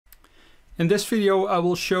In this video I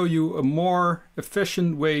will show you a more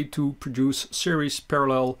efficient way to produce series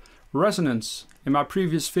parallel resonance. In my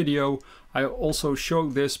previous video I also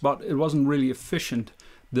showed this, but it wasn't really efficient.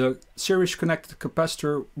 The series connected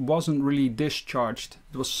capacitor wasn't really discharged.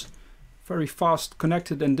 It was very fast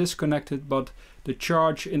connected and disconnected, but the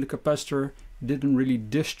charge in the capacitor didn't really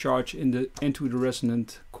discharge into the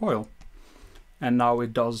resonant coil. And now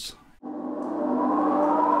it does.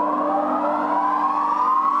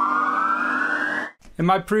 In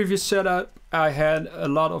my previous setup I had a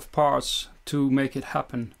lot of parts to make it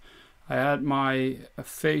happen. I had my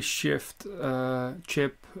phase shift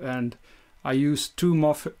chip, and I used two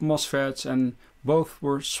MOSFETs, and both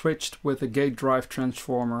were switched with a gate drive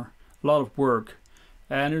transformer. A lot of work,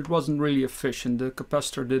 and it wasn't really efficient. The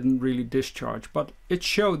capacitor didn't really discharge, but it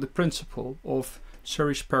showed the principle of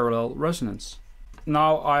series parallel resonance.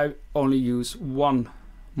 Now I only use one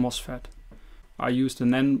MOSFET. I used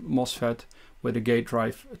an N-mosfet with a gate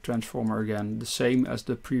drive transformer again, the same as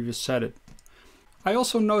the previous setup. I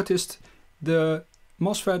also noticed the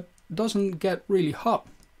MOSFET doesn't get really hot.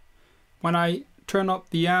 When I turn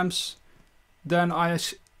up the amps, then I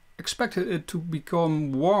expected it to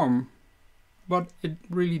become warm, but it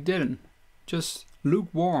really didn't. Just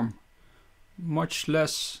lukewarm, much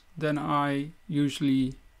less than I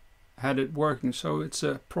usually had it working. So it's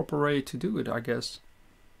a proper way to do it, I guess.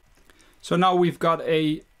 So now we've got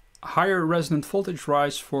a higher resonant voltage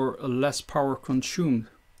rise for less power consumed.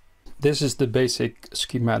 This is the basic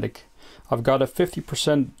schematic. I've got a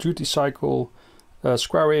 50% duty cycle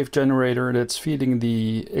square wave generator that's feeding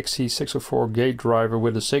the XT604 gate driver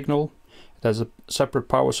with a signal. It has a separate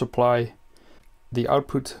power supply. The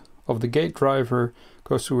output of the gate driver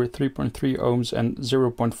goes through a 3.3 ohms and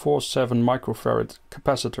 0.47 microfarad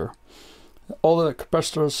capacitor. All the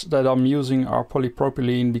capacitors that I'm using are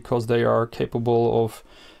polypropylene because they are capable of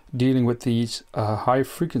dealing with these high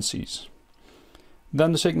frequencies.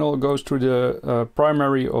 Then the signal goes to the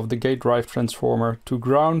primary of the gate drive transformer to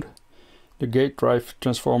ground. The gate drive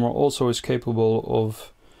transformer also is capable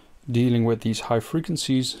of dealing with these high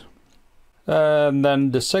frequencies. And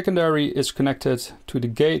then the secondary is connected to the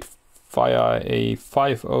gate via a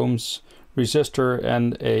 5 ohms resistor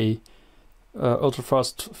and a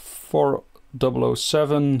ultrafast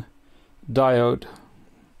 4007 diode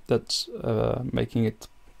that's making it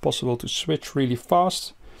possible to switch really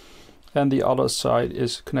fast. And the other side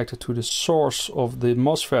is connected to the source of the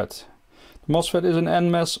MOSFET. The MOSFET is an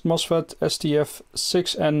N-mosfet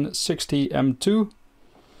STF6N60M2.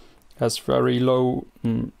 Has very low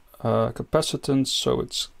capacitance, so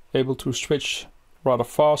it's able to switch rather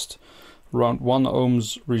fast, around 1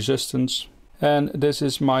 ohms resistance. And this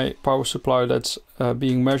is my power supply that's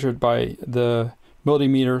being measured by the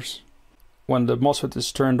multimeters. When the MOSFET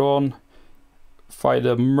is turned on via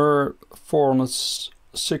the MER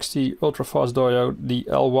 460 ultrafast diode, the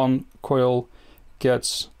L1 coil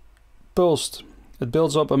gets pulsed. It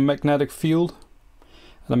builds up a magnetic field,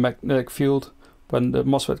 and the magnetic field, when the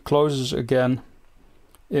MOSFET closes again,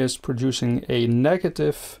 is producing a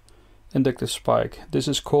negative inductive spike. This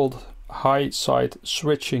is called high side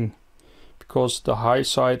switching, because the high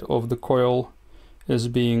side of the coil is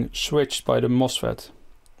being switched by the MOSFET.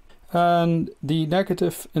 And the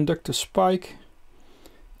negative inductive spike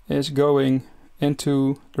is going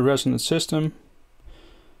into the resonant system.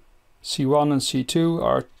 C1 and C2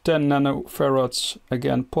 are 10 nanofarads,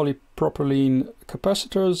 again polypropylene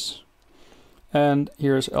capacitors. And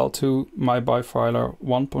here's L2, my bifilar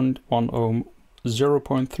 1.1 ohm,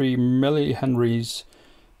 0.3 millihenries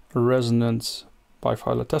resonant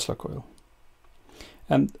bifilar Tesla coil.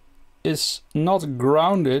 And it's not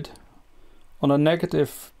grounded on a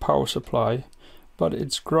negative power supply, but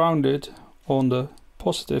it's grounded on the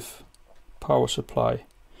positive power supply.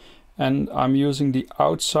 And I'm using the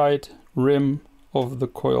outside rim of the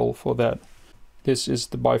coil for that. This is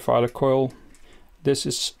the bifilar coil. This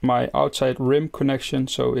is my outside rim connection,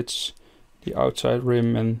 so it's the outside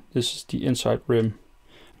rim and this is the inside rim.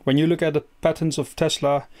 When you look at the patterns of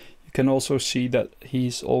Tesla, you can also see that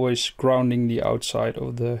he's always grounding the outside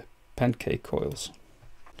of the pancake coils.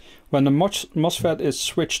 When the MOSFET is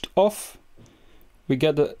switched off, we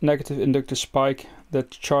get the negative inductive spike that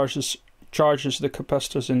charges the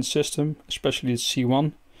capacitors in the system, especially the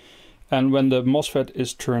C1. And when the MOSFET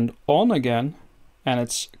is turned on again and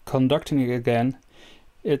it's conducting again,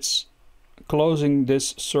 it's closing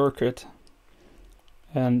this circuit,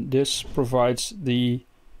 and this provides the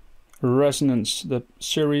resonance, the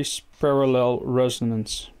series parallel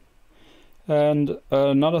resonance. And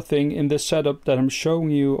another thing in this setup that I'm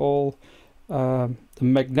showing you all, the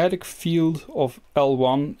magnetic field of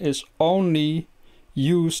L1 is only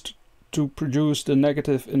used to produce the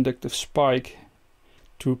negative inductive spike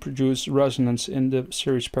to produce resonance in the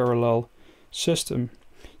series parallel system.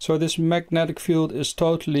 So this magnetic field is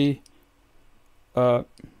totally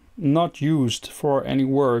not used for any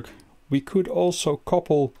work. We could also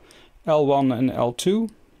couple L1 and L2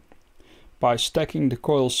 by stacking the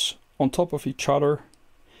coils on top of each other,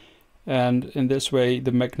 and in this way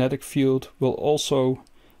the magnetic field will also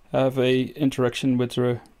have a interaction with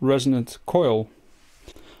the resonant coil.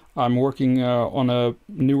 I'm working on a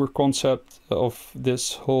newer concept of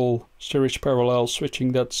this whole series parallel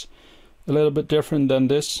switching that's a little bit different than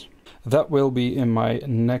this. That will be in my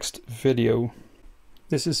next video.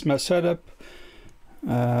 This is my setup.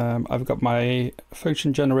 I've got my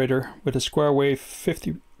function generator with a square wave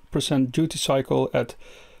 50% duty cycle at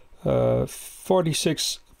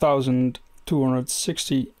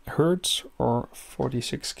 46,260 Hertz or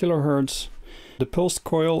 46 kilohertz. The pulsed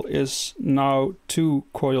coil is now 2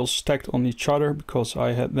 coils stacked on each other because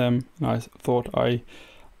I had them and I thought I'd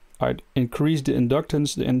increase the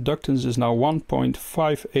inductance. The inductance is now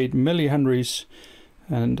 1.58 millihenries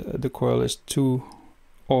and the coil is 2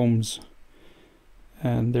 ohms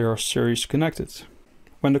and they are series connected.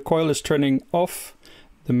 When the coil is turning off,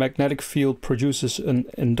 the magnetic field produces an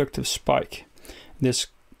inductive spike. This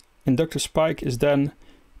inductive spike is then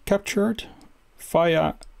captured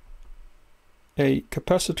via a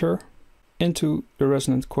capacitor into the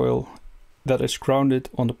resonant coil that is grounded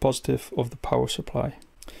on the positive of the power supply.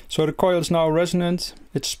 So the coil is now resonant.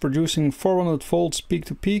 It's producing 400 volts peak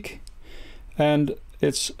to peak and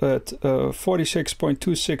it's at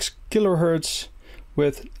 46.26 kilohertz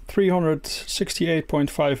with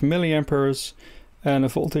 368.5 milliamperes and a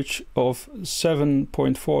voltage of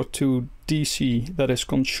 7.42 DC that is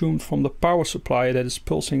consumed from the power supply that is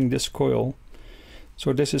pulsing this coil.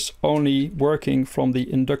 So this is only working from the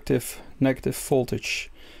inductive negative voltage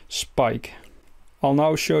spike. I'll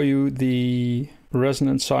now show you the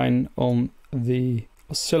resonance sign on the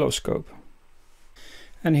oscilloscope.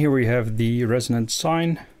 And here we have the resonance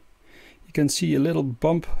sign. You can see a little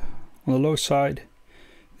bump on the low side.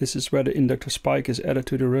 This is where the inductive spike is added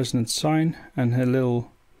to the resonance sign, and a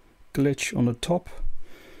little glitch on the top.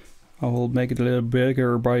 I will make it a little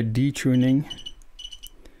bigger by detuning.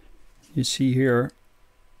 You see here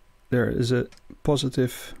there is a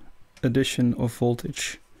positive addition of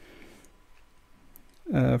voltage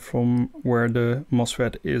from where the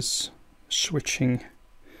MOSFET is switching.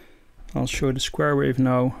 I'll show the square wave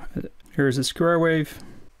now. Here's the square wave.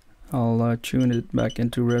 I'll tune it back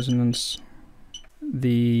into resonance.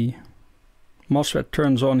 The MOSFET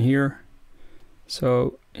turns on here.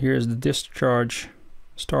 So here's the discharge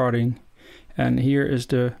starting, and here is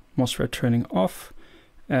the MOSFET turning off.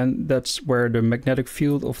 And that's where the magnetic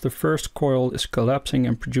field of the first coil is collapsing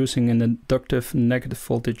and producing an inductive negative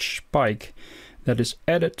voltage spike that is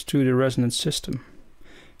added to the resonance system.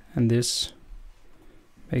 And this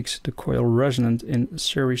makes the coil resonant in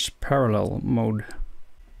series parallel mode.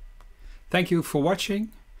 Thank you for watching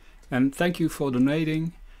and thank you for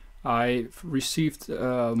donating. I've received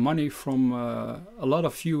money from a lot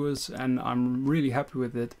of viewers and I'm really happy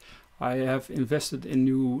with it. I have invested in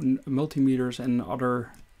new multimeters and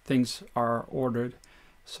other things are ordered.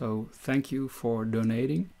 So thank you for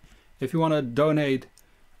donating. If you want to donate,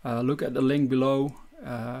 look at the link below.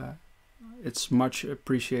 It's much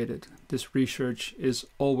appreciated. This research is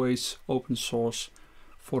always open source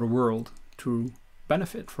for the world to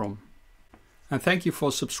benefit from. And thank you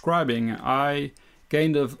for subscribing. I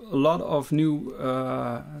gained a lot of new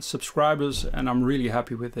subscribers and I'm really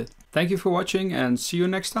happy with it. Thank you for watching and see you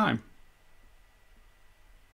next time.